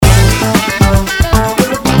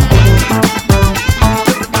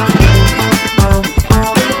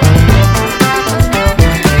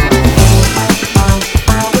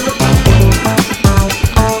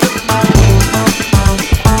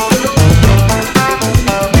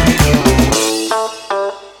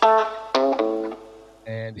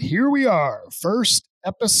are. First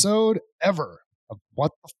episode ever of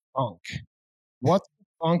What the Funk. What the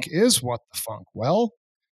Funk is What the Funk? Well,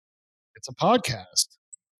 it's a podcast.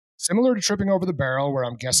 Similar to Tripping Over the Barrel, where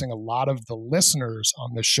I'm guessing a lot of the listeners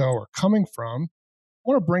on this show are coming from, I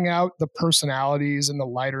want to bring out the personalities and the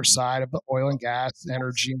lighter side of the oil and gas,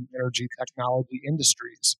 energy, and energy technology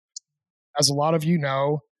industries. As a lot of you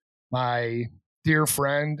know, my dear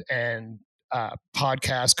friend and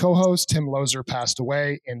podcast co-host Tim Lozer passed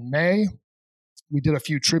away in May. We did a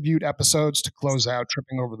few tribute episodes to close out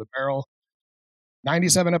Tripping Over the Barrel.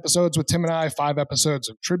 97 episodes with Tim and I, 5 episodes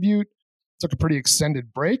of tribute. Took a pretty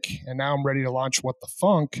extended break, and now I'm ready to launch What the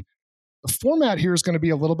Funk. The format here is going to be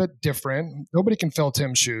a little bit different. Nobody can fill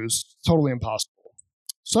Tim's shoes. Totally impossible.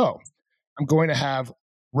 So I'm going to have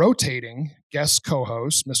rotating guest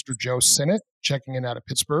co-host, Mr. Joe Sinnott, checking in out of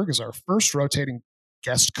Pittsburgh as our first rotating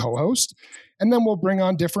guest co-host. And then we'll bring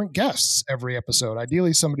on different guests every episode,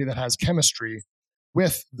 ideally somebody that has chemistry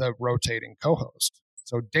with the rotating co-host.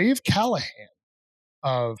 So Dave Callahan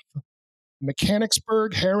of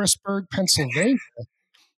Mechanicsburg, Harrisburg, Pennsylvania,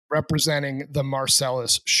 representing the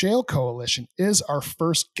Marcellus Shale Coalition, is our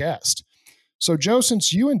first guest. So, Joe,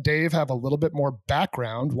 since you and Dave have a little bit more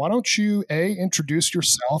background, why don't you, introduce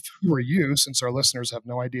yourself? Who are you, since our listeners have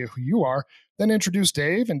no idea who you are? Then introduce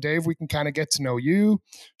Dave, and Dave, we can kind of get to know you,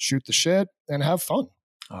 shoot the shit, and have fun.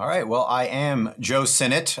 All right. Well, I am Joe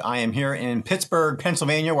Sinnott. I am here in Pittsburgh,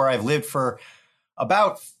 Pennsylvania, where I've lived for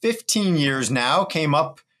about 15 years now. Came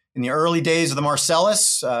up in the early days of the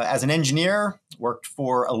Marcellus as an engineer, worked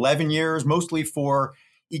for 11 years, mostly for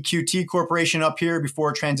EQT Corporation up here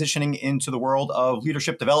before transitioning into the world of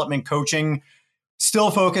leadership development coaching, still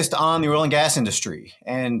focused on the oil and gas industry.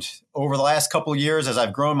 And over the last couple of years, as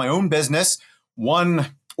I've grown my own business, one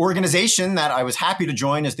organization that I was happy to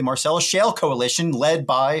join is the Marcellus Shale Coalition, led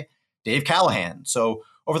by Dave Callahan. So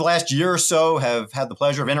over the last year or so, have had the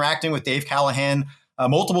pleasure of interacting with Dave Callahan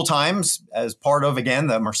multiple times as part of, again,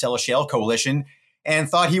 the Marcellus Shale Coalition, and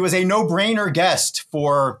thought he was a no-brainer guest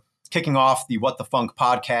for kicking off the What the Funk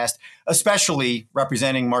podcast, especially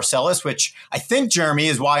representing Marcellus, which I think, Jeremy,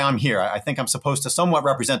 is why I'm here. I think I'm supposed to somewhat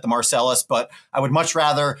represent the Marcellus, but I would much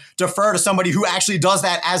rather defer to somebody who actually does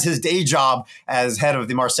that as his day job as head of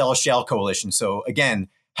the Marcellus Shale Coalition. So again,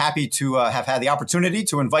 happy to have had the opportunity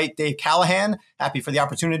to invite Dave Callahan, happy for the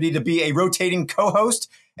opportunity to be a rotating co-host,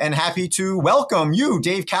 and happy to welcome you,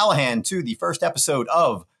 Dave Callahan, to the first episode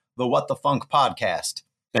of the What the Funk podcast.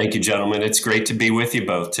 Thank you, gentlemen. It's great to be with you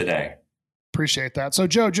both today. Appreciate that. So,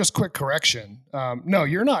 Joe, just quick correction. No,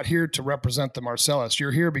 you're not here to represent the Marcellus.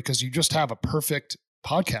 You're here because you just have a perfect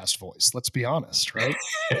podcast voice. Let's be honest, right?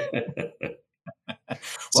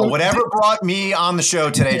 Well, whatever brought me on the show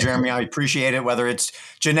today, Jeremy, I appreciate it. Whether it's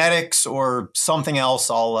genetics or something else,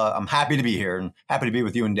 I'm happy to be here and happy to be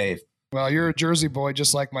with you and Dave. Well, you're a Jersey boy,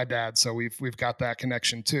 just like my dad, so we've got that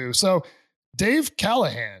connection too. So, Dave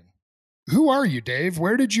Callahan. Who are you, Dave?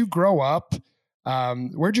 Where did you grow up?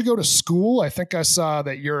 Where'd you go to school? I think I saw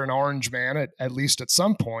that you're an Orange man at least at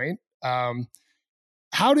some point.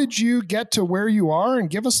 How did you get to where you are? And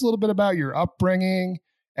give us a little bit about your upbringing,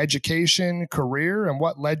 education, career, and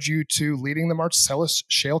what led you to leading the Marcellus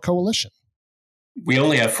Shale Coalition. We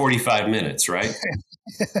only have 45 minutes, right?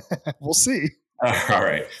 We'll see. All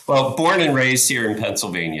right. Well, born and raised here in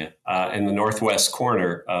Pennsylvania, in the northwest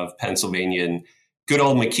corner of Pennsylvania, in good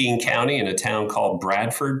old McKean County, in a town called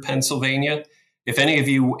Bradford, Pennsylvania. If any of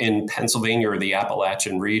you in Pennsylvania or the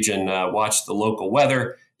Appalachian region watch the local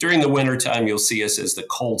weather, during the wintertime, you'll see us as the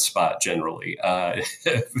cold spot generally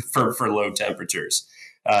for low temperatures.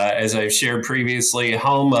 As I've shared previously,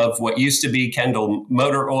 home of what used to be Kendall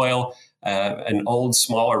Motor Oil, an old,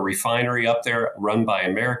 smaller refinery up there run by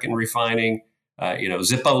American Refining,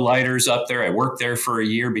 Zippo lighters up there. I worked there for a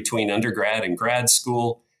year between undergrad and grad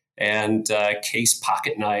school. And case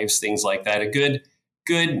pocket knives, things like that. A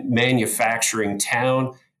good manufacturing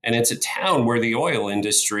town. And it's a town where the oil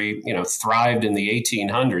industry, thrived in the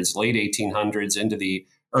 1800s, late 1800s into the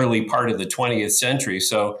early part of the 20th century.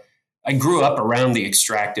 So I grew up around the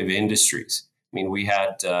extractive industries. I mean, we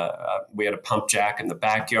had a pump jack in the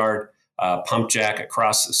backyard, pump jack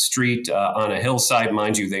across the street on a hillside.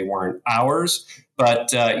 Mind you, they weren't ours.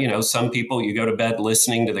 But, some people, you go to bed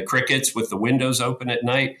listening to the crickets with the windows open at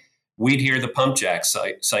night. We'd hear the pump jack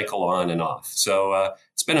cycle on and off. So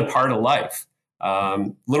it's been a part of life. A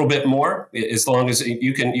little bit more, as long as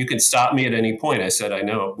you can stop me at any point. I said, I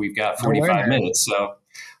know we've got 45 minutes. So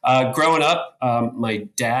growing up, my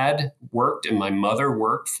dad worked and my mother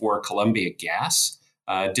worked for Columbia Gas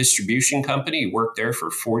distribution company. He worked there for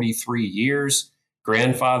 43 years.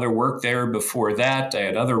 Grandfather worked there before that. I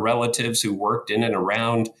had other relatives who worked in and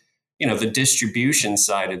around the distribution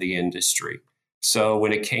side of the industry. So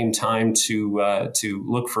when it came time to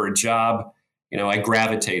look for a job, I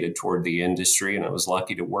gravitated toward the industry, and I was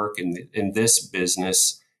lucky to work in this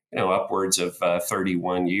business, upwards of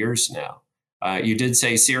 31 years now. You did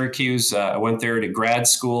say Syracuse. I went there to grad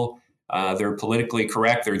school. They're politically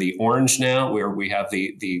correct. They're the Orange now, where we have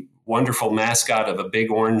the wonderful mascot of a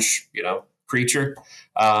big orange, creature.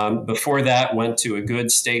 Before that, went to a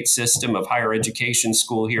good state system of higher education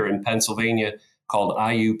school here in Pennsylvania called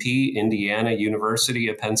IUP, Indiana University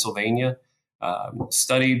of Pennsylvania.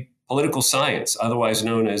 Studied political science, otherwise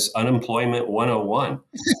known as Unemployment 101,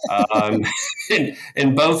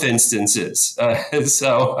 in both instances.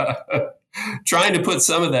 Trying to put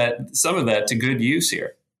some of that to good use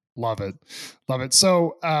here. Love it.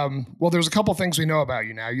 So, there's a couple things we know about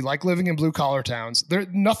you now. You like living in blue collar towns.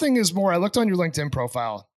 Nothing is more. I looked on your LinkedIn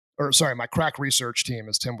profile, my crack research team,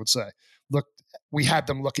 as Tim would say. We had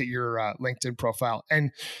them look at your LinkedIn profile,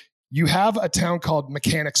 and you have a town called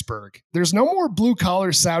Mechanicsburg. There's no more blue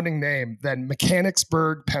collar sounding name than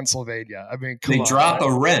Mechanicsburg, Pennsylvania. I mean, they drop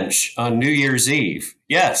a wrench on New Year's Eve.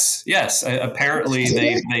 Yes. Apparently,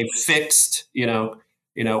 they fixed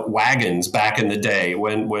wagons back in the day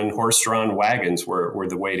when horse-drawn wagons were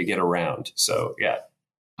the way to get around. So yeah.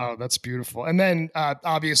 Oh, that's beautiful. And then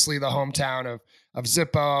obviously the hometown of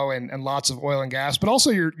Zippo and lots of oil and gas, but also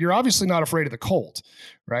you're obviously not afraid of the cold,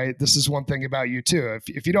 right? This is one thing about you too.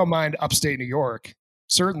 If you don't mind upstate New York,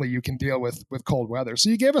 certainly you can deal with cold weather. So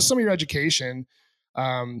you gave us some of your education.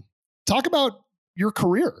 Talk about your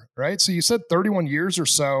career, right? So you said 31 years or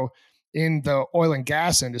so in the oil and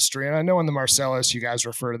gas industry. And I know in the Marcellus, you guys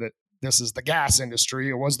refer to that this is the gas industry.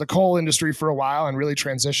 It was the coal industry for a while and really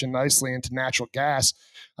transitioned nicely into natural gas.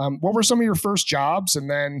 What were some of your first jobs? And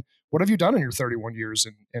then what have you done in your 31 years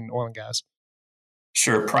in oil and gas?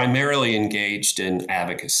 Sure. Primarily engaged in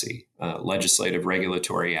advocacy, legislative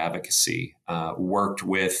regulatory advocacy. Worked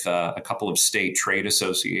with a couple of state trade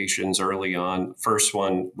associations early on. First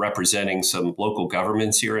one representing some local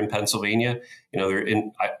governments here in Pennsylvania.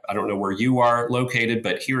 I don't know where you are located,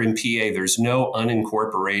 but here in PA, there's no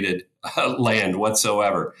unincorporated land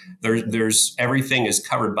whatsoever. There's everything is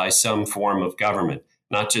covered by some form of government,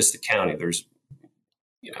 not just the county. There's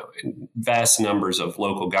vast numbers of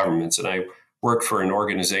local governments, and I worked for an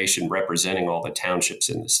organization representing all the townships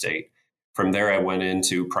in the state. From there, I went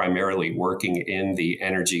into primarily working in the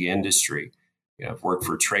energy industry. I've worked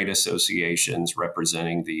for trade associations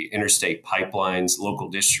representing the interstate pipelines, local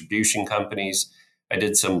distribution companies. I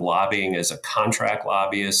did some lobbying as a contract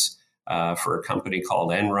lobbyist for a company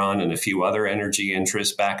called Enron and a few other energy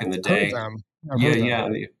interests back in the day. Yeah,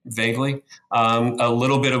 vaguely. A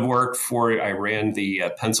little bit of work I ran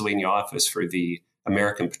the Pennsylvania office for the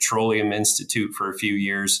American Petroleum Institute for a few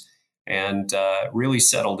years, and really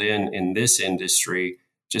settled in this industry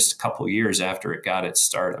just a couple of years after it got its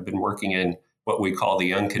start. I've been working in what we call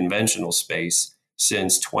the unconventional space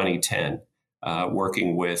since 2010,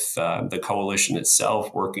 working with the coalition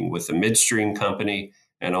itself, working with the midstream company,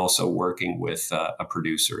 and also working with a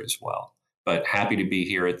producer as well. But happy to be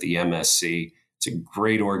here at the MSC. It's a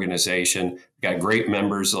great organization. We've got great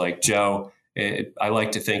members like Joe. I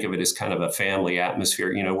like to think of it as kind of a family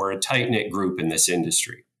atmosphere. We're a tight-knit group in this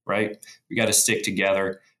industry, right? We got to stick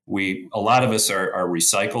together. A lot of us are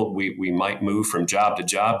recycled. We might move from job to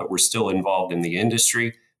job, but we're still involved in the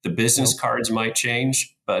industry. The business cards might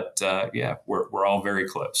change, but we're all very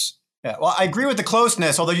close. Yeah, well, I agree with the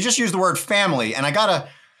closeness, although you just used the word family, and I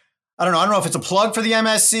don't know if it's a plug for the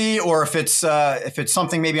MSC or if it's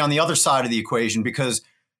something maybe on the other side of the equation, because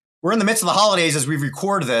we're in the midst of the holidays as we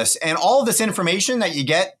record this, and all of this information that you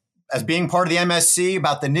get as being part of the MSC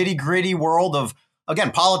about the nitty-gritty world of,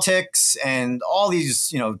 again, politics and all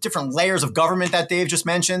these, different layers of government that Dave just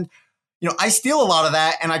mentioned. I steal a lot of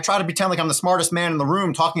that, and I try to pretend like I'm the smartest man in the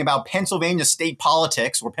room talking about Pennsylvania state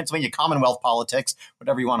politics or Pennsylvania Commonwealth politics,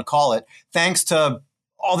 whatever you want to call it, thanks to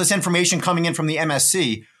all this information coming in from the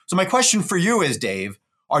MSC. So my question for you is, Dave,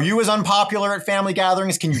 are you as unpopular at family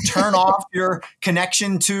gatherings? Can you turn off your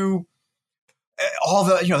connection to all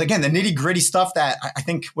the, again, the nitty gritty stuff that I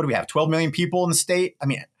think, what do we have, 12 million people in the state? I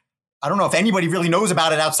mean, I don't know if anybody really knows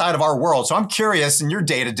about it outside of our world. So I'm curious in your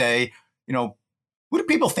day to day, what do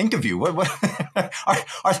people think of you? What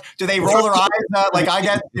do they roll their eyes like I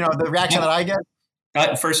get, the reaction that I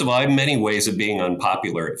get? First of all, I have many ways of being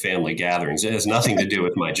unpopular at family gatherings. It has nothing to do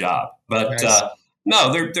with my job. But nice.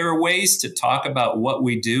 No, there are ways to talk about what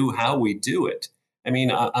we do, how we do it. I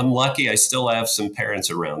mean, I'm lucky I still have some parents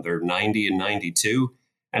around. They're 90 and 92.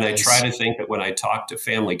 And nice. I try to think that when I talk to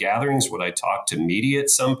family gatherings, when I talk to media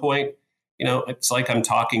at some point, it's like I'm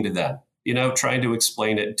talking to them. trying to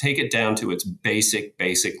explain it, take it down to its basic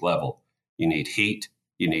level. You need heat,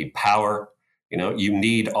 you need power, you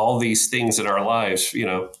need all these things in our lives,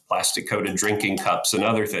 plastic coated drinking cups and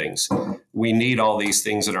other things. We need all these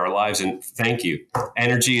things in our lives. And thank you.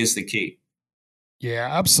 Energy is the key. Yeah,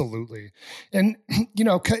 absolutely. And,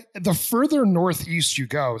 the further northeast you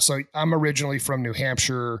go, so I'm originally from New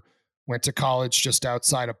Hampshire, went to college just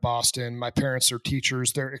outside of Boston. My parents are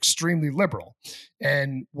teachers. They're extremely liberal.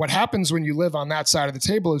 And what happens when you live on that side of the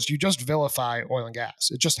table is you just vilify oil and gas.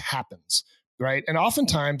 It just happens, right? And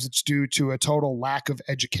oftentimes it's due to a total lack of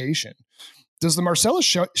education. Does the Marcellus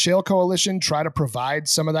Shale Coalition try to provide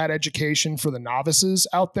some of that education for the novices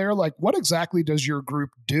out there? Like, what exactly does your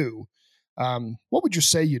group do? What would you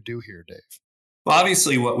say you do here, Dave? Well,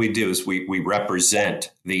 obviously, what we do is we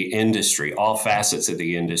represent the industry, all facets of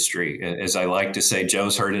the industry. As I like to say,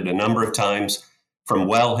 Joe's heard it a number of times, from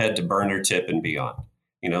wellhead to burner tip and beyond.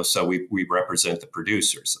 So we represent the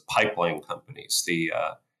producers, the pipeline companies, the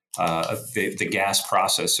gas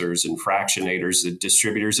processors and fractionators, the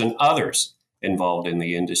distributors, and others involved in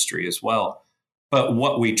the industry as well. But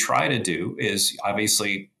what we try to do is,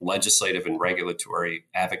 obviously, legislative and regulatory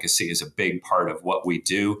advocacy is a big part of what we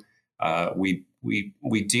do.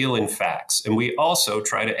 We deal in facts, and we also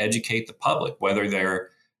try to educate the public, whether they're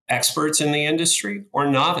experts in the industry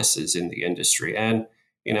or novices in the industry. And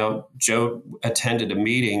Joe attended a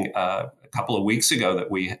meeting a couple of weeks ago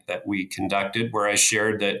that we conducted, where I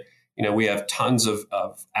shared that we have tons of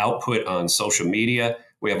output on social media.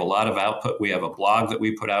 We have a lot of output. We have a blog that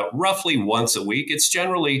we put out roughly once a week. It's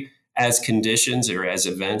generally as conditions or as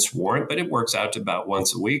events warrant, but it works out to about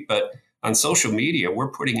once a week. But on social media,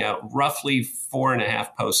 we're putting out roughly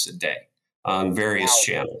 4.5 posts a day on various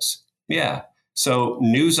channels. Yeah. So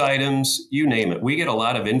news items, you name it. We get a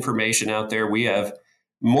lot of information out there. We have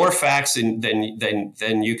more facts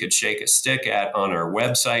than you could shake a stick at on our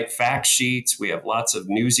website, fact sheets. We have lots of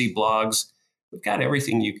newsy blogs. We've got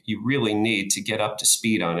everything you really need to get up to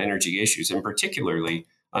speed on energy issues, and particularly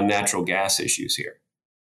on natural gas issues here.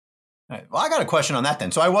 All right. Well, I got a question on that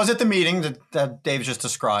then. So I was at the meeting that Dave just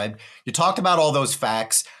described. You talked about all those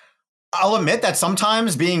facts. I'll admit that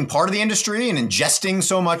sometimes being part of the industry and ingesting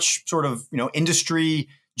so much sort of, industry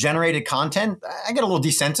generated content, I get a little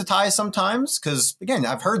desensitized sometimes because, again,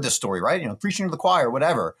 I've heard this story, right? Preaching to the choir,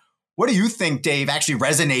 whatever. What do you think, Dave, actually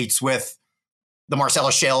resonates with the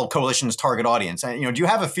Marcellus Shale Coalition's target audience? And, do you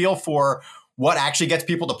have a feel for what actually gets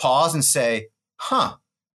people to pause and say, huh,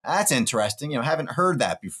 that's interesting. Haven't heard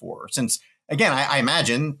that before. Since, again, I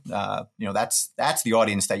imagine, that's the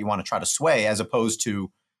audience that you want to try to sway, as opposed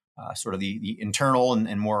to sort of the internal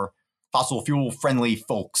and more fossil fuel friendly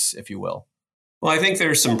folks, if you will. Well, I think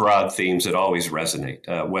there's some broad themes that always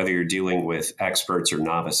resonate, whether you're dealing with experts or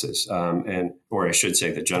novices, or I should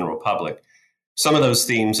say the general public. Some of those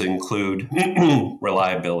themes include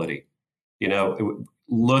reliability.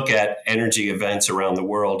 Look at energy events around the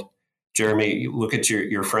world. Jeremy, look at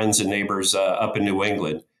your friends and neighbors up in New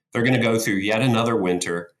England. They're going to go through yet another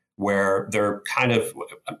winter where they're kind of,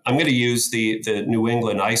 I'm going to use the New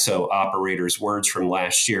England ISO operators' words from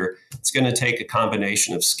last year. It's going to take a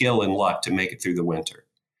combination of skill and luck to make it through the winter.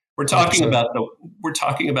 We're talking about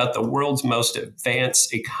the world's most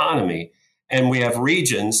advanced economy, and we have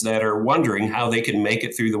regions that are wondering how they can make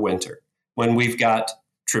it through the winter when we've got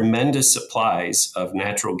tremendous supplies of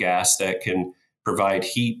natural gas that can provide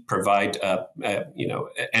heat, provide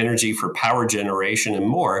energy for power generation and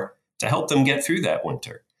more to help them get through that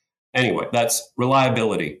winter. Anyway, that's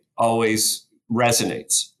reliability. Always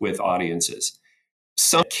resonates with audiences.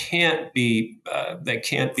 Some can't be. Let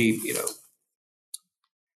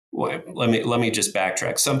me just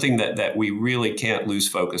backtrack. Something that we really can't lose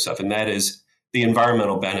focus of, and that is the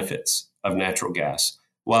environmental benefits of natural gas.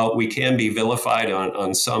 While we can be vilified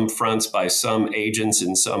on some fronts by some agents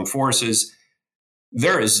and some forces,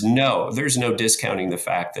 there's no discounting the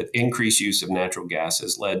fact that increased use of natural gas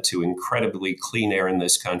has led to incredibly clean air in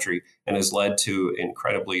this country and has led to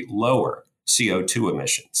incredibly lower CO2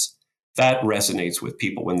 emissions. That resonates with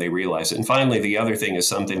people when they realize it. And finally, the other thing is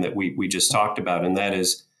something that we just talked about, and that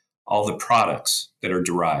is all the products that are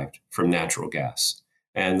derived from natural gas.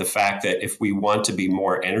 And the fact that if we want to be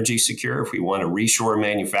more energy secure, if we want to reshore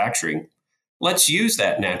manufacturing, let's use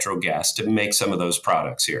that natural gas to make some of those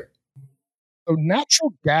products here. So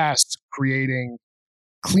natural gas creating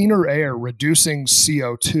cleaner air, reducing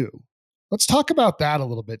CO2. Let's talk about that a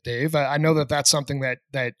little bit, Dave. I know that that's something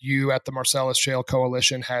that you at the Marcellus Shale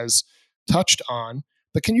Coalition has touched on,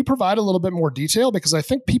 but can you provide a little bit more detail? Because I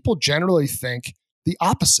think people generally think the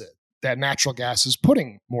opposite, that natural gas is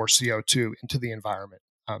putting more CO2 into the environment.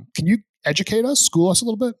 Can you educate us, school us a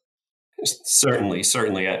little bit? Certainly,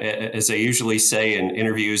 certainly. As I usually say in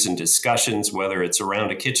interviews and discussions, whether it's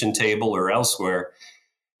around a kitchen table or elsewhere,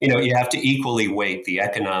 you have to equally weight the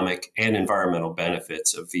economic and environmental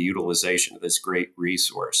benefits of the utilization of this great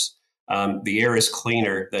resource. The air is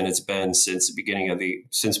cleaner than it's been since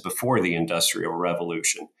since before the Industrial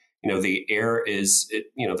Revolution. The air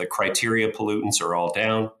the criteria pollutants are all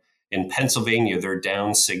down. In Pennsylvania, they're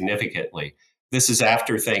down significantly. This is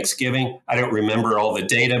after Thanksgiving. I don't remember all the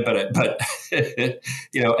data, but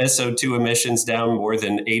SO2 emissions down more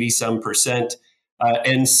than 80%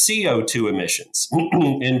 and CO2 emissions,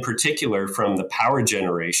 in particular from the power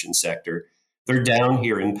generation sector, they're down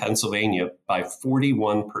here in Pennsylvania by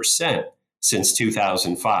 41% since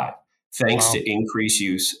 2005, thanks to increased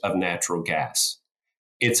use of natural gas.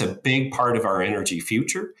 It's a big part of our energy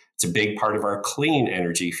future. It's a big part of our clean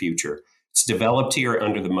energy future. It's developed here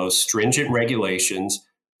under the most stringent regulations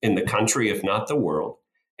in the country, if not the world.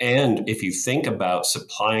 And if you think about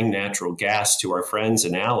supplying natural gas to our friends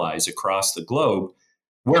and allies across the globe,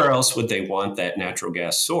 where else would they want that natural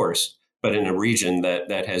gas source but in a region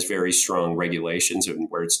that has very strong regulations and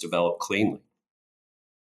where it's developed cleanly?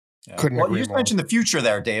 Yeah. Well, you just mentioned the future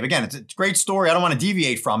there, Dave. Again, it's a great story. I don't want to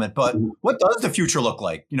deviate from it, but what does the future look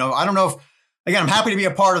like? I don't know if, again, I'm happy to be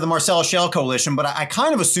a part of the Marcellus Shale Coalition, but I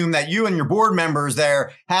kind of assume that you and your board members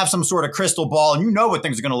there have some sort of crystal ball and what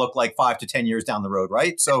things are going to look like 5 to 10 years down the road,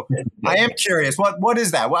 right? So I am curious, what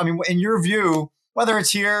is that? I mean, in your view, whether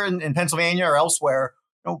it's here in Pennsylvania or elsewhere,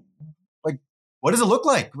 what does it look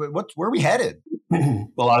like? Where are we headed?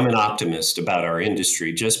 Well, I'm an optimist about our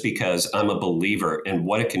industry just because I'm a believer in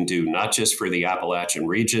what it can do, not just for the Appalachian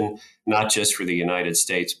region, not just for the United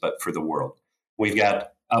States, but for the world. We've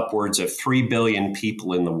got upwards of 3 billion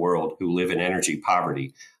people in the world who live in energy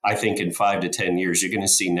poverty. I think in 5 to 10 years, you're going to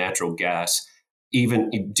see natural gas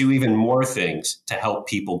do even more things to help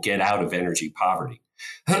people get out of energy poverty.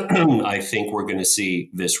 I think we're going to see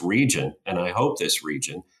this region, and I hope this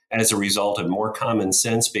region, as a result of more common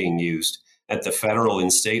sense being used at the federal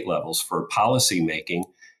and state levels for policy making,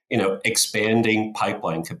 expanding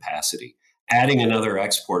pipeline capacity, adding another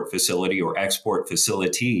export facility or export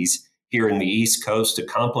facilities here in the East Coast to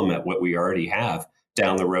complement what we already have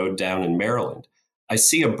down the road down in Maryland. I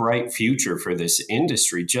see a bright future for this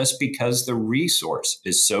industry just because the resource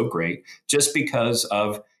is so great, just because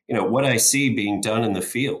of what I see being done in the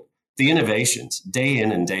field, the innovations day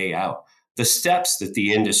in and day out, the steps that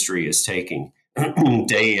the industry is taking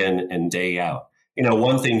day in and day out.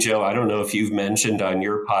 One thing, Joe, I don't know if you've mentioned on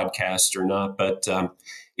your podcast or not, but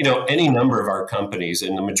any number of our companies,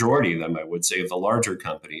 and the majority of them, I would say, of the larger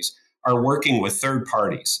companies, are working with third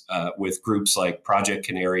parties, with groups like Project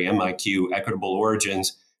Canary, MIQ, Equitable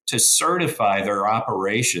Origins, to certify their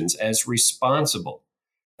operations as responsible.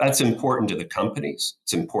 That's important to the companies.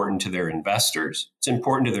 It's important to their investors. It's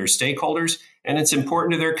important to their stakeholders, and it's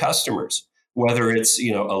important to their customers, whether it's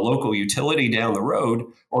a local utility down the road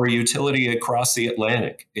or a utility across the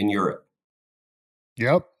Atlantic in Europe.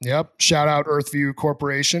 Yep. Shout out Earthview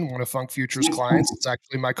Corporation, one of Funk Future's clients. It's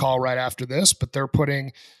actually my call right after this, but they're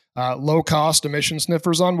putting low-cost emission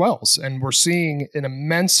sniffers on wells, and we're seeing an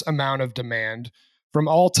immense amount of demand from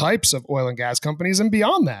all types of oil and gas companies, and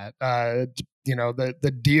beyond that,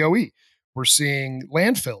 the DOE. We're seeing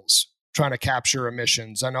landfills trying to capture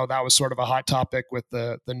emissions. I know that was sort of a hot topic with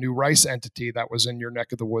the new Rice entity that was in your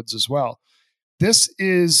neck of the woods as well. This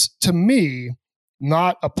is, to me,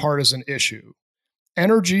 not a partisan issue.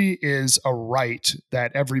 Energy is a right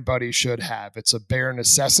that everybody should have. It's a bare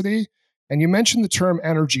necessity. And you mentioned the term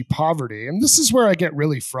energy poverty, and this is where I get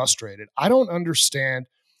really frustrated. I don't understand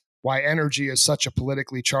why energy is such a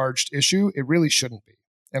politically charged issue. It really shouldn't be.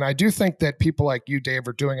 And I do think that people like you, Dave,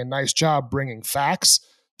 are doing a nice job bringing facts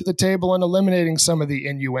to the table and eliminating some of the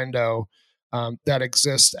innuendo that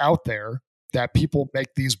exists out there, that people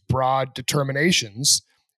make these broad determinations.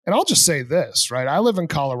 And I'll just say this, right? I live in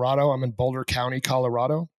Colorado. I'm in Boulder County,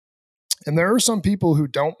 Colorado. And there are some people who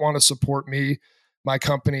don't want to support me, my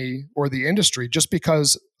company, or the industry just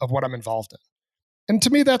because of what I'm involved in. And to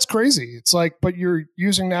me, that's crazy. It's like, but you're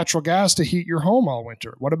using natural gas to heat your home all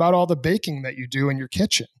winter. What about all the baking that you do in your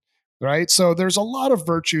kitchen, right? So there's a lot of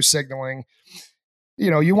virtue signaling.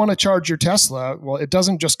 You want to charge your Tesla. Well, it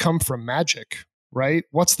doesn't just come from magic, right?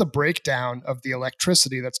 What's the breakdown of the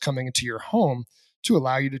electricity that's coming into your home to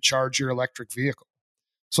allow you to charge your electric vehicle?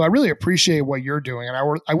 So I really appreciate what you're doing.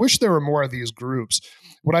 And I wish there were more of these groups.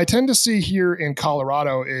 What I tend to see here in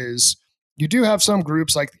Colorado is you do have some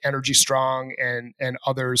groups like Energy Strong and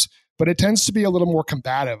others, but it tends to be a little more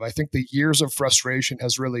combative. I think the years of frustration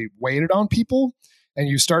has really weighted on people. And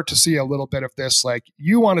you start to see a little bit of this, like,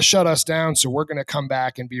 you want to shut us down, so we're going to come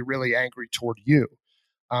back and be really angry toward you.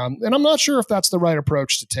 And I'm not sure if that's the right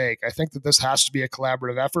approach to take. I think that this has to be a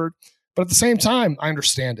collaborative effort. But at the same time, I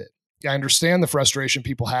understand it. I understand the frustration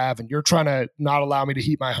people have, and you're trying to not allow me to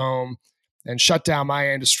heat my home and shut down my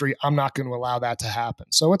industry. I'm not going to allow that to happen.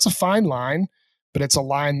 So it's a fine line, but it's a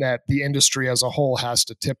line that the industry as a whole has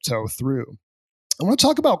to tiptoe through. I want to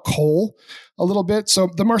talk about coal a little bit. So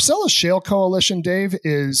the Marcellus Shale Coalition, Dave,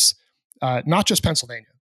 is not just Pennsylvania,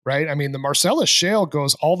 right? I mean, the Marcellus Shale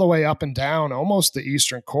goes all the way up and down almost the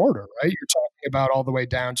eastern corridor, right? You're talking about all the way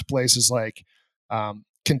down to places like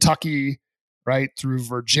Kentucky, right, through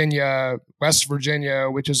Virginia, West Virginia,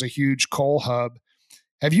 which is a huge coal hub.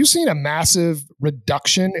 Have you seen a massive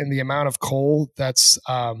reduction in the amount of coal that's,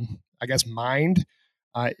 mined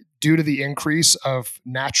due to the increase of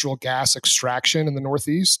natural gas extraction in the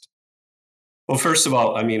Northeast? Well, first of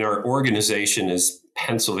all, I mean, our organization is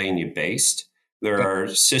Pennsylvania based. There are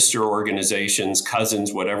sister organizations,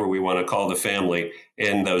 cousins, whatever we want to call the family,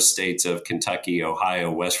 in those states of Kentucky,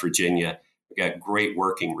 Ohio, West Virginia. We've got great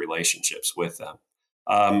working relationships with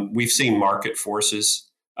them. We've seen market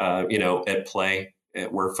forces, at play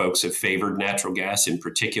where folks have favored natural gas in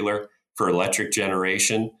particular for electric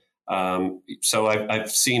generation. So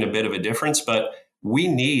I've seen a bit of a difference, but we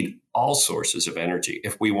need all sources of energy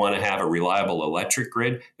if we want to have a reliable electric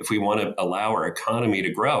grid, if we want to allow our economy to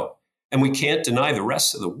grow. And we can't deny the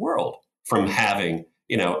rest of the world from having,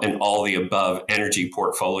 an all the above energy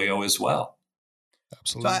portfolio as well.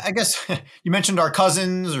 Absolutely. So I guess you mentioned our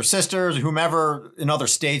cousins or sisters or whomever in other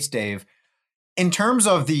states, Dave. In terms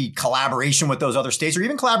of the collaboration with those other states or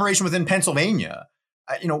even collaboration within Pennsylvania,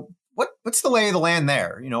 what's the lay of the land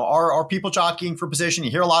there? Are people jockeying for position?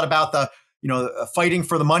 You hear a lot about the, fighting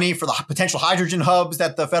for the money for the potential hydrogen hubs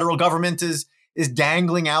that the federal government is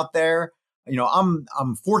dangling out there.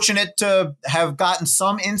 I'm fortunate to have gotten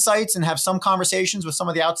some insights and have some conversations with some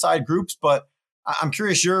of the outside groups, but I'm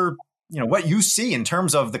curious what you see in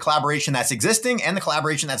terms of the collaboration that's existing and the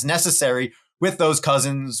collaboration that's necessary with those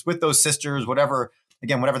cousins, with those sisters, whatever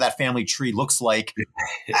that family tree looks like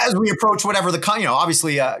as we approach whatever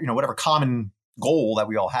whatever common goal that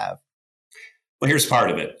we all have. Well, here's part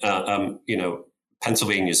of it.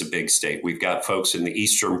 Pennsylvania is a big state. We've got folks in the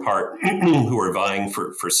eastern part who are vying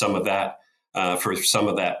for some of that,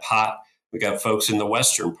 pot. We got folks in the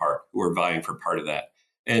western part who are vying for part of that.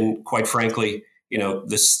 And quite frankly,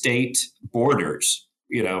 the state borders,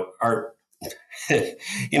 are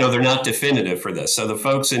they're not definitive for this. So the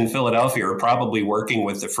folks in Philadelphia are probably working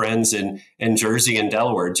with the friends in Jersey and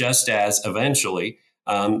Delaware, just as eventually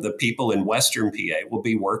the people in Western PA will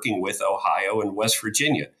be working with Ohio and West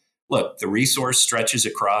Virginia. Look, the resource stretches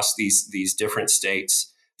across these different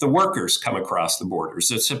states. The workers come across the borders,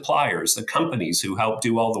 the suppliers, the companies who help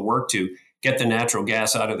do all the work to get the natural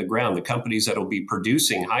gas out of the ground, the companies that will be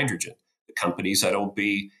producing hydrogen, the companies that will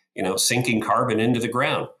be, sinking carbon into the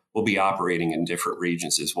ground will be operating in different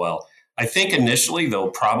regions as well. I think initially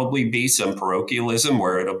there'll probably be some parochialism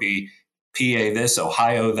where it'll be PA this,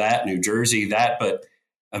 Ohio that, New Jersey that, but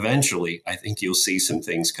eventually I think you'll see some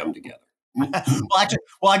things come together.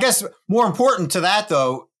 I guess more important to that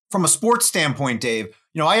though, from a sports standpoint, Dave,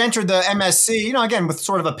 I entered the MSC, again, with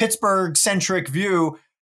sort of a Pittsburgh centric view.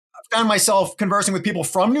 I found myself conversing with people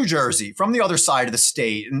from New Jersey, from the other side of the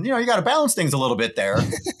state. And, you got to balance things a little bit there.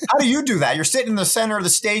 How do you do that? You're sitting in the center of the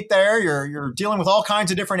state there. You're dealing with all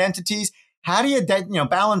kinds of different entities. How do you,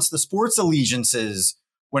 balance the sports allegiances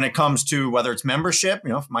when it comes to whether it's membership,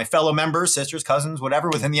 my fellow members, sisters, cousins, whatever,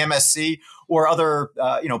 within the MSC or other,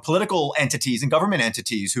 political entities and government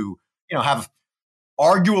entities who, have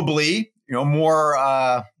arguably,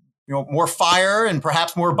 more fire and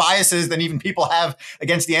perhaps more biases than even people have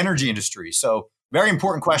against the energy industry. So very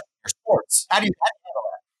important question for sports. How do you handle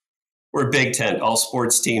that? We're a Big Ten. All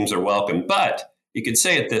sports teams are welcome, but you could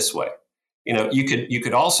say it this way. You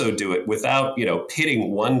could also do it without,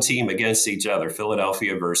 pitting one team against each other,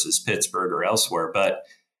 Philadelphia versus Pittsburgh or elsewhere. But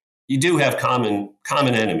you do have common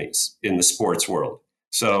enemies in the sports world.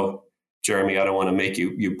 So, Jeremy, I don't want to make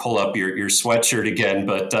you pull up your sweatshirt again,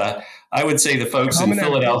 but I would say the folks in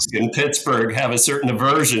Philadelphia and Pittsburgh have a certain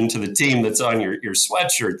aversion to the team that's on your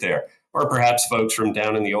sweatshirt there, or perhaps folks from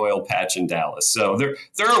down in the oil patch in Dallas. So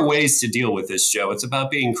there are ways to deal with this, Joe. It's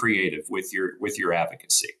about being creative with your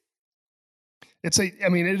advocacy. It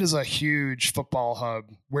is a huge football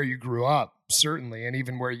hub where you grew up, certainly, and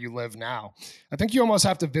even where you live now. I think you almost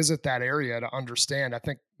have to visit that area to understand. I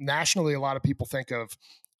think nationally, a lot of people think of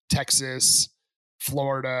Texas,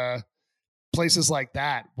 Florida, places like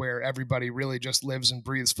that where everybody really just lives and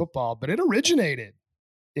breathes football, but it originated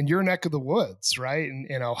in your neck of the woods, right?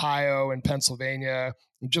 In Ohio and Pennsylvania.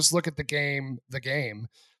 Just look at the game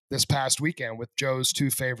this past weekend with Joe's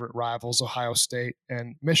two favorite rivals, Ohio State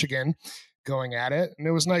and Michigan, going at it. And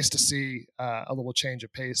it was nice to see a little change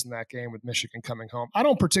of pace in that game with Michigan coming home. I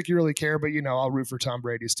don't particularly care, but, I'll root for Tom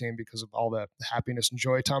Brady's team because of all the happiness and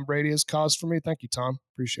joy Tom Brady has caused for me. Thank you, Tom.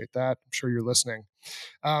 Appreciate that. I'm sure you're listening.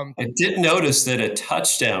 I did notice that a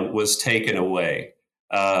touchdown was taken away,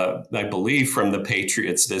 I believe, from the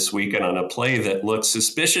Patriots this weekend on a play that looked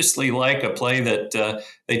suspiciously like a play that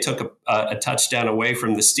they took a touchdown away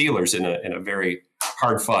from the Steelers in a very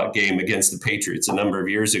hard-fought game against the Patriots a number of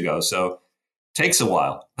years ago. So takes a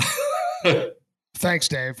while. Thanks,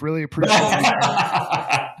 Dave. Really appreciate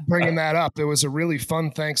bringing that up. It was a really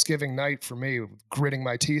fun Thanksgiving night for me, gritting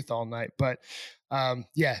my teeth all night. But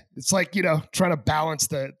it's like, trying to balance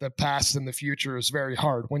the past and the future is very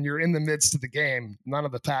hard. When you're in the midst of the game, none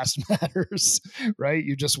of the past matters, right?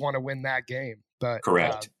 You just want to win that game. But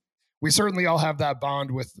correct. We certainly all have that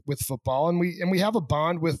bond with football, and we have a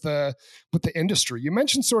bond with the industry. You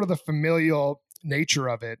mentioned sort of the familial nature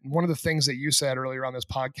of it. And one of the things that you said earlier on this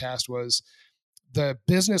podcast was the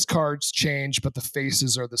business cards change, but the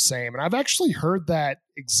faces are the same. And I've actually heard that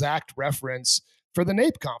exact reference for the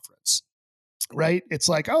NAPE conference. Right. It's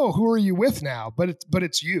like, oh, who are you with now? But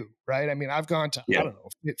it's you, right? I mean, I've gone to, I don't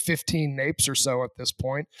know, 15 NAPEs or so at this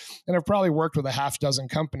point, and I've probably worked with a half dozen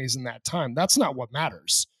companies in that time. That's not what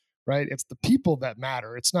matters, right? It's the people that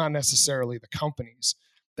matter. It's not necessarily the companies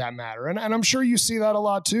that matter. And I'm sure you see that a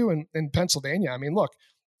lot too in Pennsylvania. I mean, look,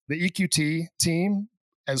 the EQT team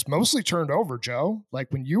has mostly turned over, Joe. Like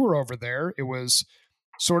when you were over there, it was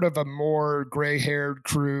sort of a more gray-haired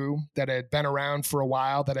crew that had been around for a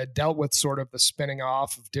while, that had dealt with sort of the spinning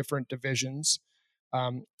off of different divisions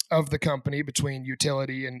of the company between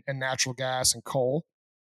utility and natural gas and coal.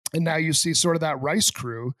 And now you see sort of that Rice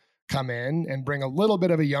crew come in and bring a little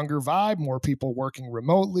bit of a younger vibe, more people working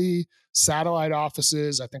remotely, satellite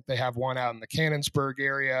offices. I think they have one out in the Canonsburg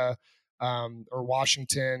area or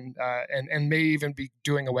Washington, and may even be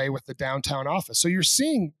doing away with the downtown office. So you're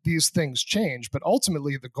seeing these things change, but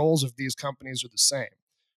ultimately the goals of these companies are the same: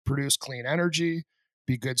 produce clean energy,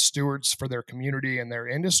 be good stewards for their community and their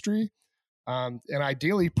industry, and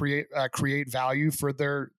ideally create value for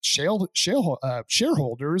their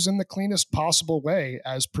shareholders in the cleanest possible way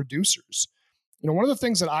as producers. One of the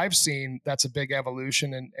things that I've seen that's a big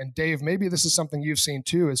evolution, and Dave, maybe this is something you've seen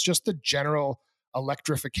too, is just the general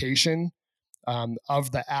electrification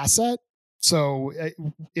of the asset. So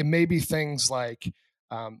it may be things like,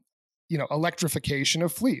 electrification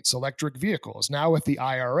of fleets, electric vehicles. Now with the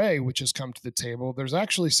IRA, which has come to the table, there's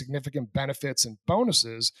actually significant benefits and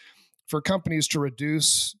bonuses for companies to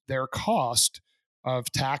reduce their cost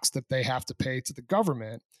of tax that they have to pay to the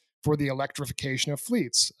government for the electrification of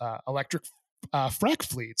fleets. Electric frac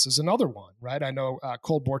fleets is another one, right? I know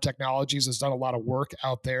Cold Bore Technologies has done a lot of work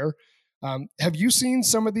out there. Have you seen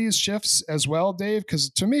some of these shifts as well, Dave?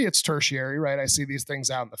 Because to me, it's tertiary, right? I see these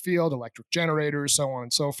things out in the field, electric generators, so on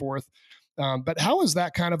and so forth. But how has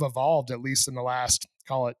that kind of evolved, at least in the last,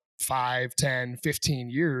 call it 5, 10,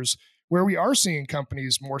 15 years, where we are seeing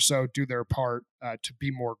companies more so do their part to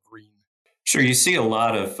be more green? Sure. You see a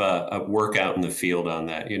lot of work out in the field on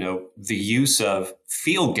that. The use of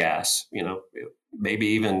field gas, maybe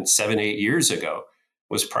even 7, 8 years ago,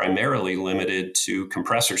 was primarily limited to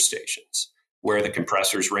compressor stations where the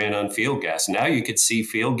compressors ran on field gas. Now you could see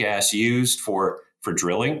field gas used for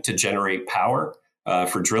drilling to generate power,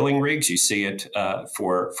 for drilling rigs. You see it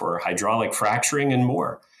for hydraulic fracturing and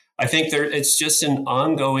more. I think it's just an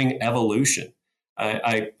ongoing evolution.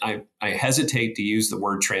 I hesitate to use the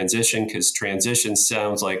word transition because transition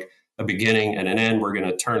sounds like a beginning and an end. We're going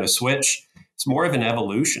to turn a switch. It's more of an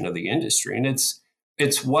evolution of the industry. And it's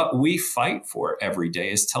what we fight for every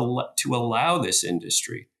day, is to allow this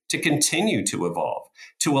industry to continue to evolve,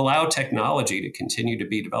 to allow technology to continue to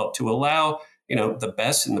be developed, to allow the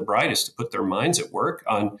best and the brightest to put their minds at work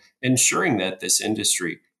on ensuring that this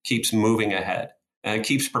industry keeps moving ahead and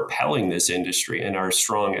keeps propelling this industry and our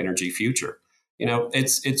strong energy future.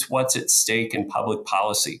 It's what's at stake in public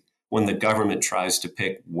policy when the government tries to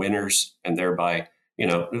pick winners and thereby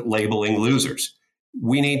labeling losers.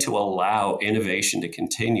 We need to allow innovation to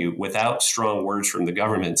continue without strong words from the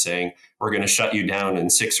government saying we're going to shut you down in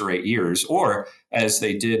 6 or 8 years, or as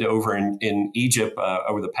they did over in Egypt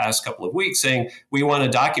over the past couple of weeks, saying we want a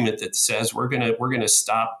document that says we're going to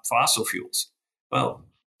stop fossil fuels. Well,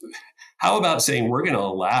 how about saying we're going to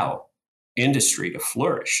allow industry to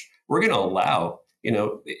flourish? We're going to allow,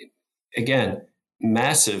 again,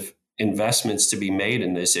 massive investments to be made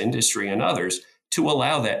in this industry and others to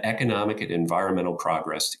allow that economic and environmental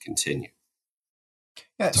progress to continue.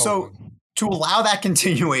 Yeah, Totally. so to allow that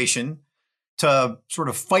continuation, to sort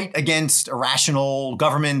of fight against irrational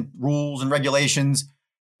government rules and regulations,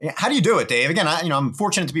 how do you do it, Dave? Again, I'm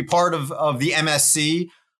fortunate to be part of the MSC.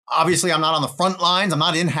 Obviously, I'm not on the front lines. I'm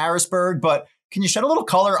not in Harrisburg, but can you shed a little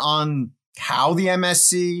color on how the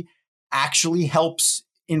MSC actually helps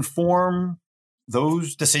inform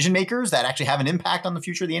those decision makers that actually have an impact on the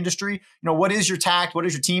future of the industry? What is your tact? What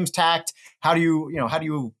is your team's tact? How do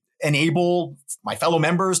you enable my fellow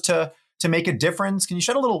members to make a difference? Can you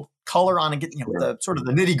shed a little color on and get the sort of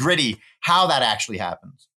the nitty gritty how that actually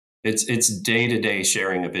happens? It's day-to-day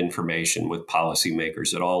sharing of information with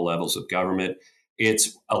policymakers at all levels of government.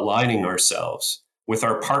 It's aligning ourselves with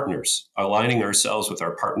our partners, aligning ourselves with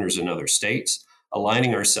our partners in other states,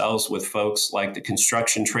 aligning ourselves with folks like the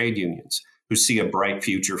construction trade unions who see a bright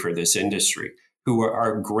future for this industry, who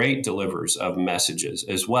are great deliverers of messages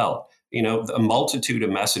as well. A multitude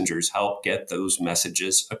of messengers help get those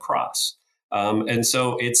messages across. And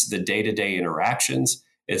so it's the day-to-day interactions.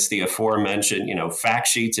 It's the aforementioned, fact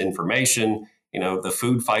sheets, information, the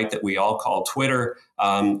food fight that we all call Twitter,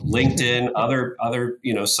 LinkedIn, other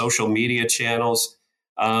social media channels.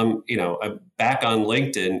 Back on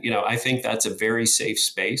LinkedIn, I think that's a very safe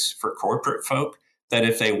space for corporate folk that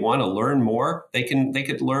if they want to learn more, they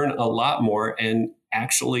could learn a lot more and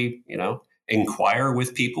actually, inquire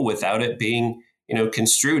with people without it being,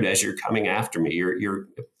 construed as you're coming after me.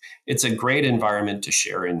 It's a great environment to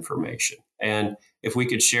share information. And if we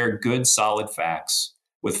could share good, solid facts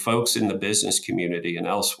with folks in the business community and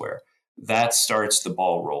elsewhere, that starts the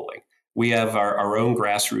ball rolling. We have our own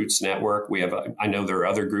grassroots network. I know there are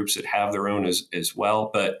other groups that have their own as well,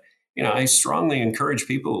 but I strongly encourage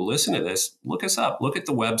people who listen to this, look us up, look at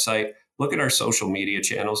the website, look at our social media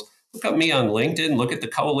channels, look at me on LinkedIn, look at the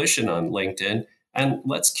coalition on LinkedIn, and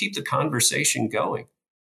let's keep the conversation going.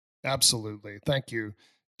 Absolutely. Thank you,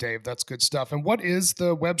 Dave. That's good stuff. And what is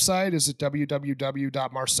the website? Is it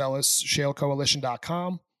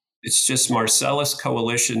www.marcellusshalecoalition.com? It's just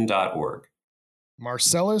marcelluscoalition.org.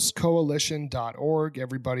 marcelluscoalition.org.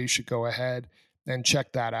 Everybody should go ahead and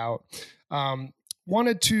check that out.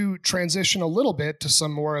 Wanted to transition a little bit to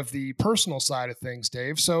some more of the personal side of things,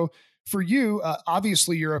 Dave. So for you,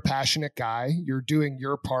 obviously you're a passionate guy. You're doing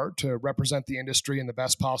your part to represent the industry in the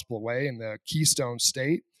best possible way in the Keystone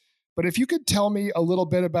State. But if you could tell me a little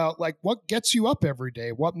bit about what gets you up every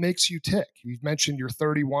day, what makes you tick? You've mentioned your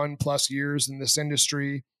 31 plus years in this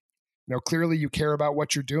industry. Clearly you care about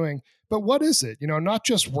what you're doing, but what is it? Not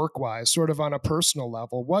just work-wise, sort of on a personal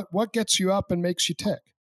level. What gets you up and makes you tick?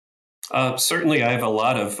 Certainly, I have a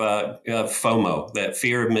lot of FOMO, that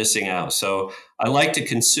fear of missing out. So I like to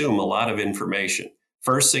consume a lot of information.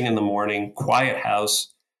 First thing in the morning, quiet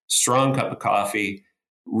house, strong cup of coffee,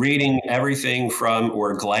 reading everything from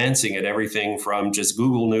or glancing at everything from just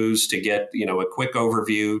Google News to get a quick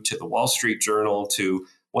overview to the Wall Street Journal to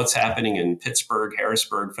what's happening in Pittsburgh,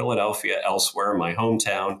 Harrisburg, Philadelphia, elsewhere, my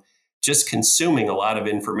hometown. Just consuming a lot of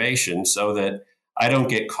information so that I don't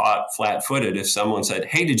get caught flat-footed if someone said,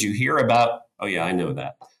 "Hey, did you hear about?" Oh, yeah, I know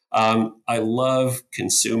that. I love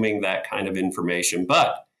consuming that kind of information.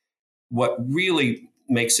 But what really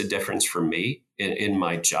makes a difference for me in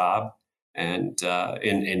my job and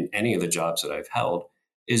in any of the jobs that I've held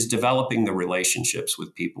is developing the relationships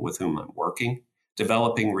with people with whom I'm working,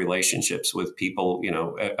 developing relationships with people,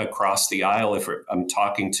 across the aisle. If I'm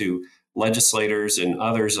talking to legislators and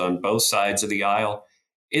others on both sides of the aisle,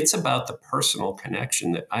 it's about the personal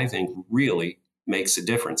connection that I think really makes a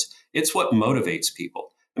difference. It's what motivates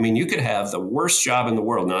people. I mean, you could have the worst job in the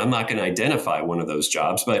world. Now, I'm not going to identify one of those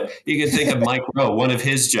jobs, but you can think of Mike Rowe, one of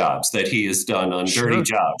his jobs that he has done on dirty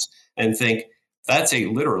jobs, and think that's a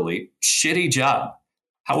literally shitty job.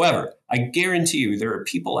 However, I guarantee you there are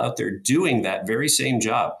people out there doing that very same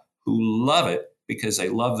job who love it because they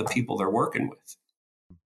love the people they're working with.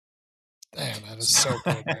 Damn, that is so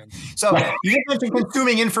good, man. So you just mentioned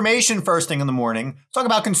consuming information first thing in the morning. Let's talk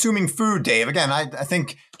about consuming food, Dave. Again, I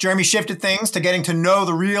think Jeremy shifted things to getting to know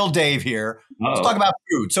the real Dave here. Let's talk about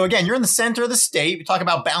food. So again, you're in the center of the state. We talk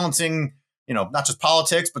about balancing, not just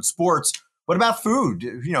politics, but sports. What about food?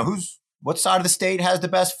 What side of the state has the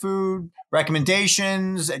best food?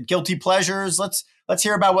 Recommendations, guilty pleasures. Let's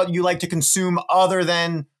hear about what you like to consume other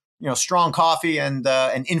than strong coffee and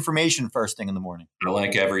information first thing in the morning. I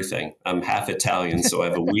like everything. I'm half Italian, so I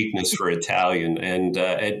have a weakness for Italian, and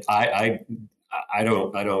I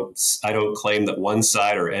don't claim that one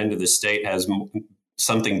side or end of the state has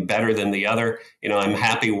something better than the other. I'm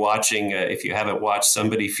happy watching. If you haven't watched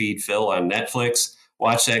Somebody Feed Phil on Netflix,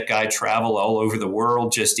 watch that guy travel all over the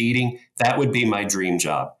world just eating. That would be my dream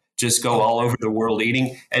job. Just go all over the world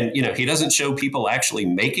eating. And, he doesn't show people actually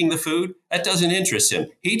making the food. That doesn't interest him.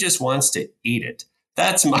 He just wants to eat it.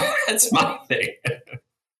 That's my thing.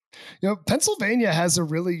 Pennsylvania has a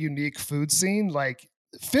really unique food scene. Like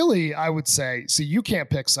Philly, I would say, see, you can't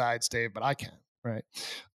pick sides, Dave, but I can, right?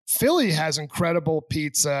 Philly has incredible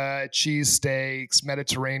pizza, cheesesteaks,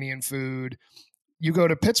 Mediterranean food. You go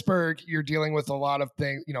to Pittsburgh, you're dealing with a lot of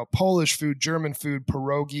things, Polish food, German food,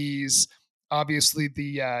 pierogies, obviously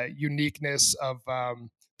the uniqueness of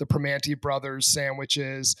the Primanti brothers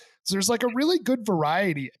sandwiches. So there's like a really good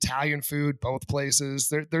variety, Italian food, both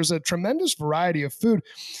places. There's a tremendous variety of food.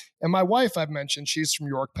 And my wife, I've mentioned, she's from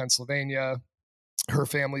York, Pennsylvania. Her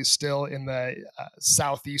family's still in the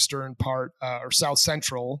southeastern part or south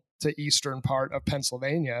central to eastern part of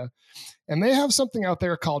Pennsylvania. And they have something out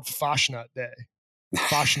there called Fasnacht Day.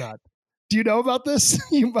 Fasnacht. Do you know about this?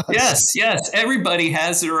 You must. Yes. Everybody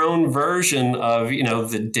has their own version of,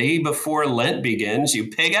 the day before Lent begins, you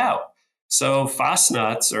pig out. So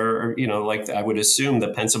Fastnachts are, like I would assume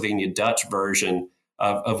the Pennsylvania Dutch version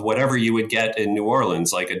of whatever you would get in New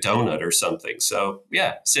Orleans, like a donut or something. So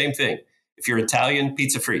yeah, same thing. If you're Italian,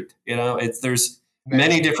 pizza frite. There's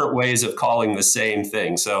many different ways of calling the same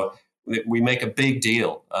thing. So we make a big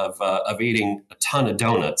deal of eating a ton of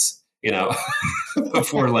donuts,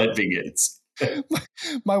 before Lent begins.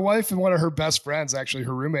 My wife and one of her best friends, actually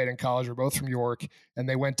her roommate in college, are both from York, and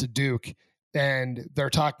they went to Duke, and they're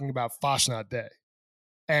talking about Fasnacht Day.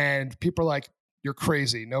 And people are like, "You're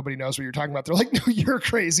crazy. Nobody knows what you're talking about." They're like, "No, you're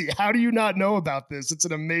crazy. How do you not know about this? It's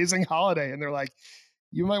an amazing holiday." And they're like,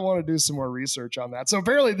 "You might want to do some more research on that." So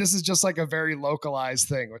apparently this is just like a very localized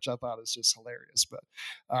thing, which I thought is just hilarious,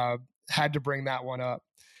 but had to bring that one up.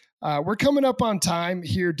 We're coming up on time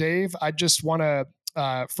here, Dave. I just want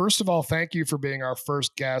to, first of all, thank you for being our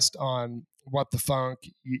first guest on What the Funk.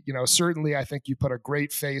 Certainly I think you put a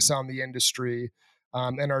great face on the industry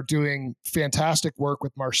and are doing fantastic work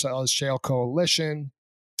with Marcellus Shale Coalition.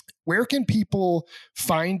 Where can people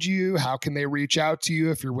find you? How can they reach out to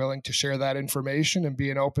you if you're willing to share that information and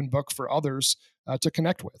be an open book for others to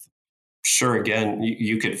connect with? Sure. Again,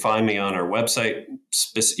 you could find me on our website.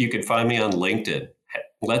 You could find me on LinkedIn.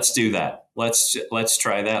 Let's do that. Let's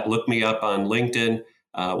try that. Look me up on LinkedIn.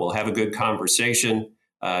 We'll have a good conversation,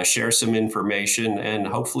 share some information, and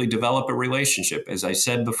hopefully develop a relationship. As I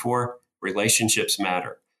said before, relationships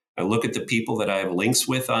matter. I look at the people that I have links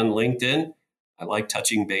with on LinkedIn. I like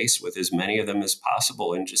touching base with as many of them as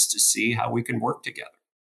possible and just to see how we can work together.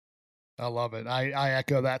 I love it. I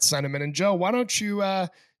echo that sentiment. And Joe, why don't you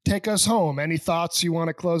take us home? Any thoughts you want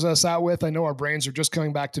to close us out with? I know our brains are just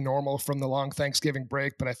coming back to normal from the long Thanksgiving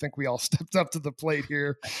break, but I think we all stepped up to the plate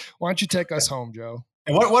here. Why don't you take us home, Joe?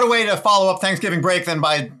 And what a way to follow up Thanksgiving break than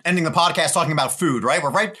by ending the podcast talking about food, right? We're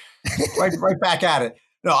right back at it.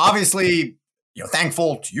 No, obviously,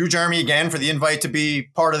 thankful to you, Jeremy, again, for the invite to be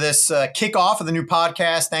part of this kickoff of the new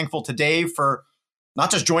podcast. Thankful to Dave for not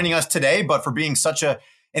just joining us today, but for being such an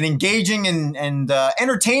engaging and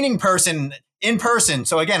entertaining person in person.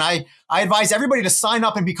 So again, I advise everybody to sign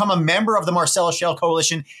up and become a member of the Marcellus Shale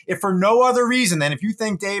Coalition, if for no other reason than if you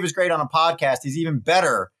think Dave is great on a podcast, he's even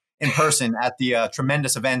better in person at the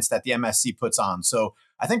tremendous events that the MSC puts on. So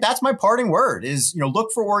I think that's my parting word is,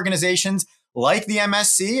 look for organizations like the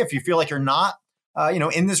MSC if you feel like you're not,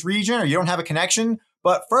 in this region or you don't have a connection.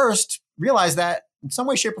 But first, realize that in some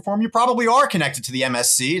way, shape, or form, you probably are connected to the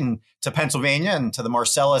MSC and to Pennsylvania and to the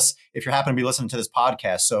Marcellus if you happen to be listening to this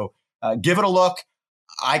podcast. So give it a look.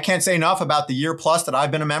 I can't say enough about the year plus that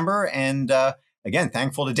I've been a member. And again,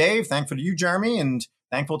 thankful to Dave, thankful to you, Jeremy, and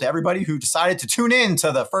thankful to everybody who decided to tune in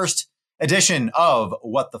to the first edition of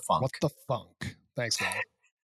What the Funk. What the Funk. Thanks, man.